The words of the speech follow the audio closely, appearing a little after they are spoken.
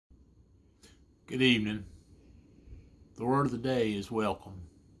Good evening. The word of the day is welcome.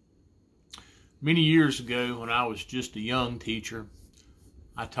 Many years ago, when I was just a young teacher,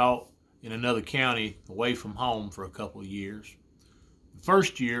 I taught in another county away from home for a couple of years. The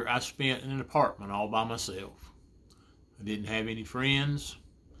first year I spent in an apartment all by myself. I didn't have any friends,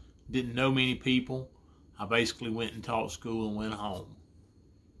 didn't know many people. I basically went and taught school and went home.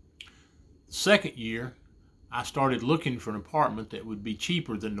 The second year, I started looking for an apartment that would be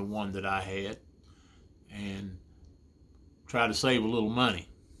cheaper than the one that I had and try to save a little money.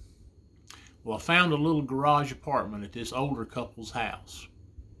 Well, I found a little garage apartment at this older couple's house.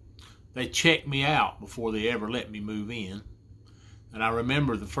 They checked me out before they ever let me move in, and I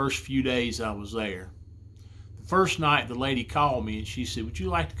remember the first few days I was there. The first night the lady called me and she said, "Would you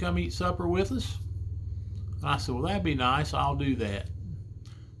like to come eat supper with us?" And I said, "Well, that'd be nice, I'll do that."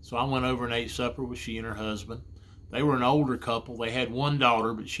 So I went over and ate supper with she and her husband. They were an older couple. They had one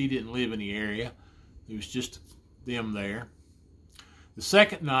daughter, but she didn't live in the area. It was just them there. The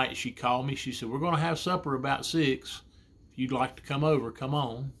second night she called me. She said, "We're going to have supper about 6. If you'd like to come over, come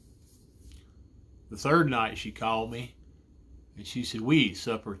on." The third night she called me and she said, "We eat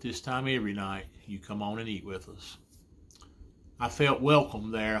supper at this time every night. You come on and eat with us." I felt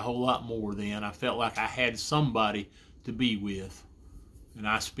welcome there a whole lot more then. I felt like I had somebody to be with. And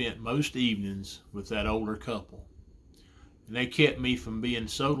I spent most evenings with that older couple. And they kept me from being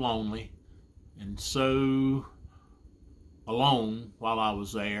so lonely and so alone while I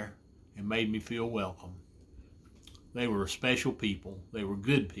was there, and made me feel welcome. They were special people. They were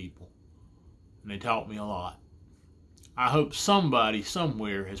good people. And they taught me a lot. I hope somebody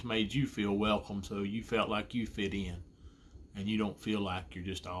somewhere has made you feel welcome so you felt like you fit in and you don't feel like you're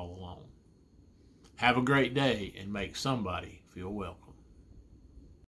just all alone. Have a great day and make somebody feel welcome.